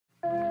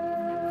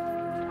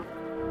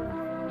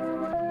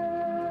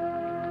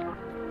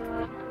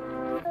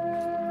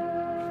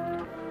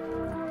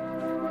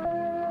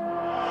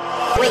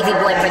Wavy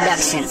Boy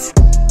Productions.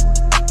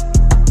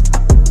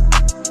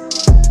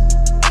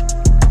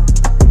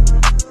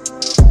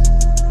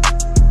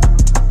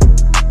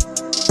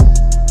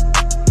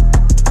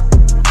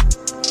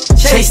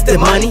 Chase the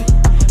money,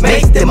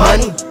 make the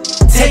money,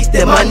 take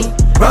the money,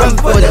 run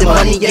for the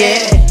money,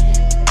 yeah.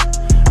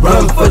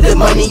 Run for the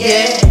money,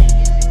 yeah.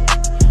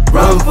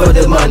 Run for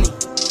the money.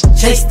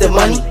 Chase the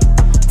money,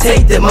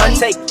 take the money,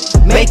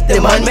 make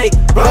the money,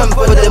 run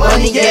for the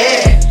money,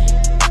 yeah.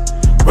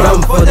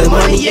 Run for the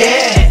money,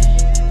 yeah.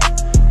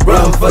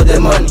 Run for the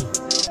money.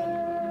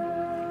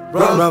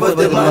 Run for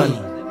the money.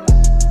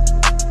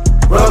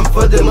 Run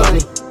for the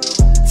money.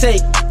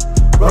 Take,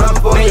 run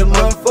for it,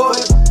 run for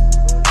it.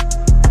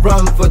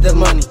 Run for the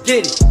money.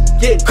 Get it,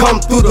 get it. Come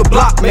through the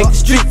block, make the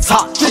streets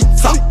hot,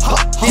 streets hot.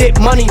 Get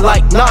money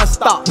like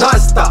non-stop,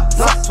 non-stop.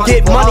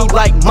 Get money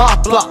like my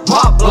block,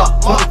 my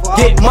block.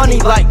 Get money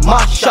like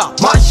my shop,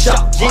 my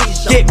shop.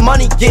 Get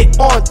money, get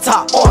on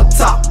top, on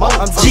top.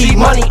 G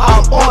money,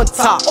 I'm on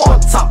top, on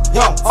top.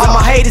 All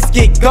my haters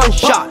get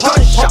gunshot,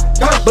 gunshot.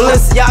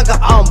 Balenciaga,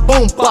 I'm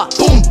boom box,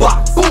 boom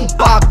box, boom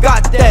box. I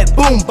got that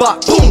boom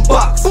box, boom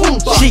box, boom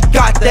box. She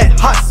got that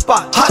hot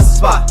spot, hot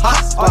spot,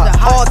 hot spot.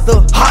 All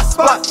the hot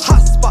spots,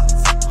 hot spots.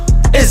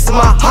 It's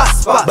my hot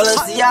spot.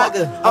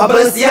 Balenciaga, I'm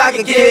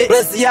Balenciaga kid.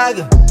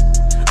 Balenciaga,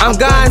 I'm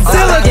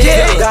Godzilla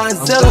kid.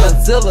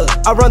 Godzilla,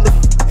 I run the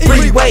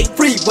freeway,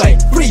 freeway,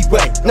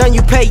 freeway. Now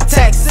you pay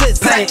taxes,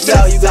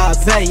 yo, you gotta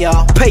pay,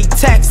 y'all. Pay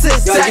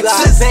taxes, yo, you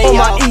gotta pay, on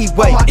my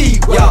E-way,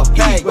 yo,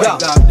 pay,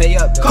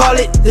 yo. Call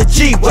it the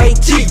G-way,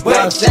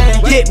 G-way.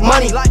 Get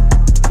money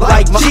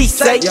like G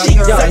say,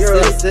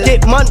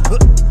 get money,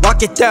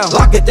 lock it down,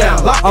 lock it down.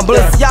 I'm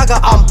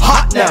Balenciaga, I'm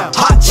hot now,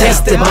 hot.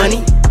 Chase the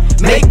money,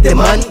 make the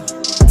money,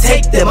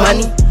 take the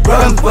money,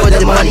 run for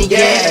the money,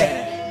 yeah.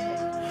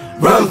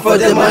 Run for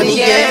the money,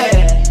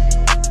 yeah.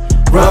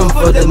 Run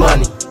for the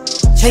money.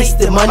 Chase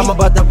the money, I'm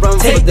about to run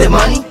take for the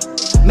money,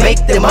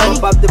 make the money,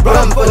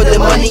 run for the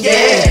money,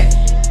 yeah.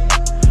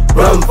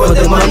 Run for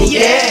the money,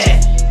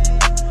 yeah.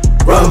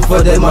 Run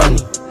for the money.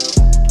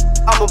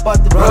 I'm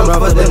about to run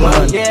for the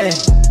money, yeah.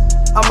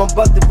 I'm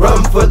about to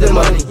run for the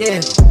money,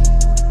 yeah.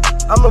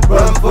 I'ma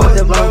run for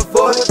the run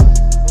for it.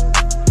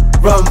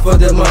 Run for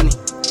the money.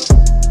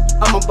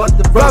 I'm about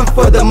to run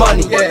for the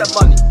money, yeah.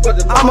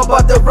 I'm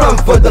about to run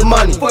for the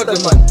money, for the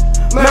money.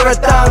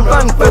 Marathon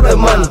run for the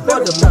money.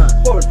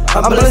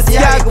 I'm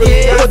Balenciaga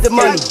for the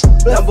money.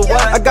 Number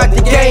one, I got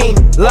the game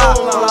lock,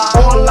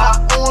 on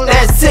lock.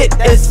 That's it,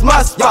 it's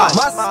my spot.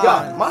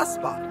 My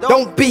spot.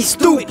 Don't be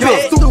stupid.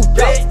 Get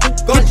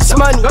this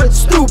money,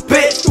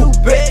 stupid.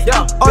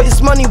 All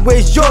this money,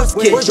 where's yours,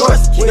 kid?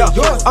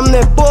 I'm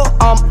that bull,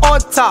 I'm on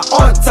top,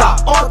 on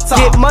top, on top.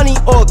 Get money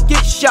or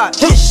get shot,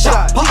 get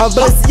shot. I'm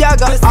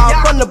Balenciaga,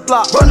 I run the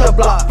block, run the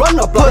block, run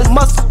the block. Put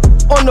muscle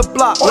on the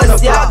block,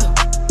 Balenciaga.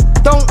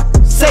 Don't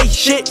say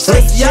shit,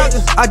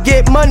 I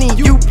get money,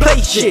 you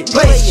play shit,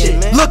 play shit.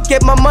 Look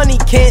at my money,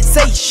 can't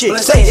say shit,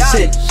 say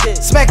shit.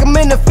 Smack him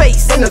in the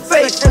face,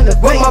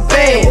 with my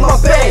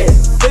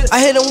bands.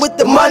 I hit him with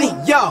the money,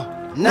 yo,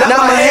 not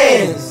my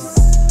hands.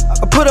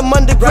 I put them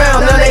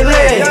underground, now they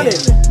land.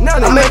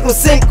 I make them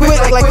sink quick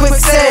like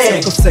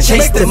quicksand.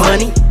 Chase the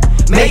money,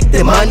 make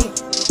the money,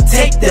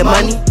 take the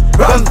money,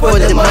 run for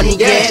the money,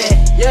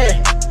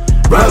 yeah.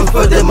 Run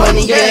for the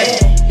money,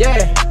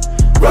 yeah.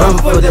 Run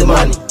for the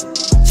money.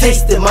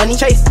 Chase the money,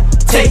 take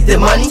the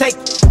money,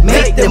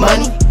 make the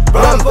money,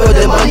 run for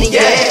the money,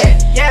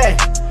 yeah.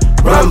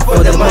 Run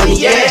for the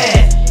money,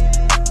 yeah.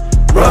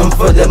 Run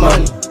for the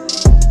money.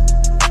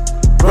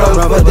 Run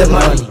for the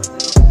money.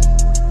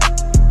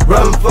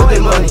 Run for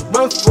the money.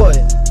 Run for it.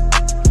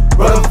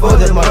 Run for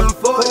the money.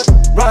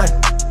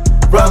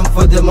 Run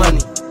for the money.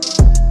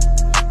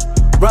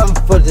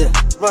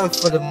 Run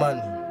for the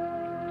money.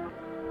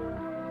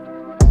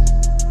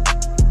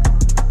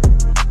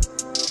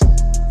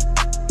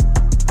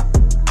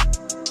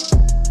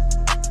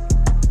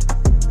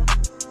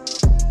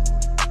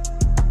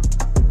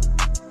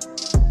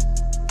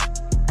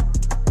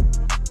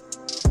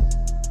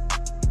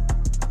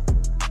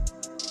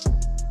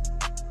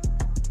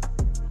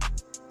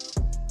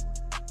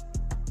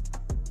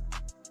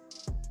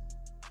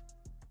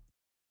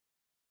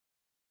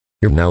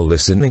 You're now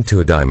listening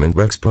to a Diamond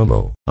Rex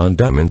promo on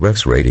Diamond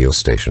Rex radio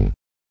station.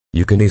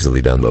 You can easily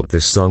download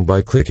this song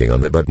by clicking on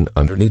the button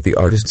underneath the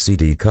artist's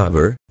CD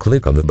cover.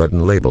 Click on the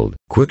button labeled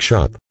Quick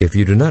Shop. If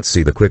you do not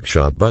see the Quick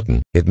Shop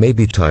button, it may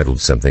be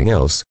titled something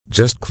else.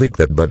 Just click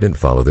that button and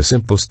follow the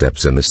simple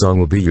steps and the song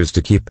will be yours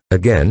to keep.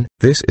 Again,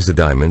 this is a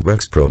Diamond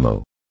Rex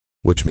promo,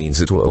 which means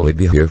it will only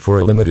be here for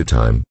a limited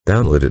time.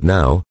 Download it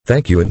now.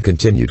 Thank you and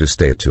continue to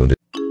stay tuned.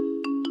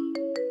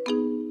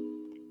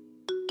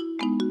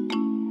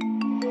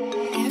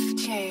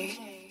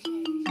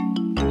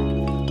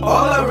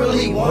 All I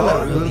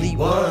really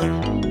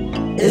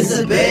want is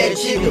a bad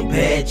chick, a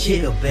bad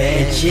chick, a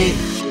bad chick.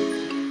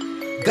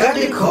 Got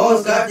the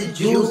cars, got the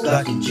jewels,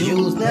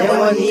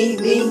 now I need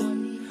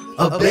me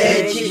a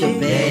bad chick, a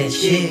bad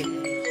chick.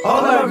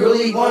 All I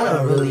really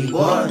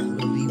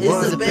want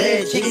is a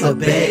bad chick, a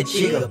bad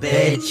chick, a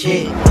bad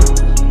chick.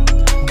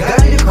 Got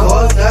the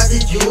the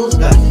jewels,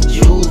 got the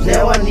jewels.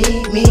 Now I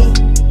need me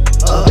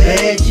a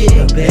bad chick,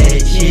 a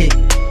bad chick.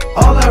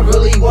 All I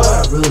really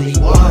want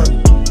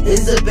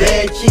is a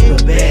bad chick,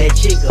 a bad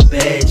chick, a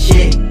bad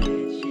chick.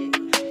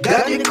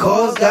 Got the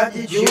cars, got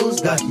the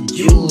jewels, got the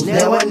jewels.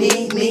 Now I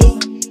need me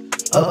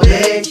a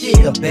bad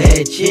chick, a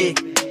bad chick.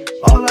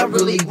 All I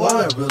really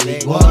want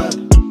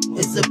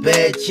is a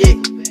bad chick,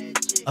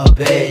 a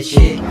bad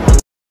chick.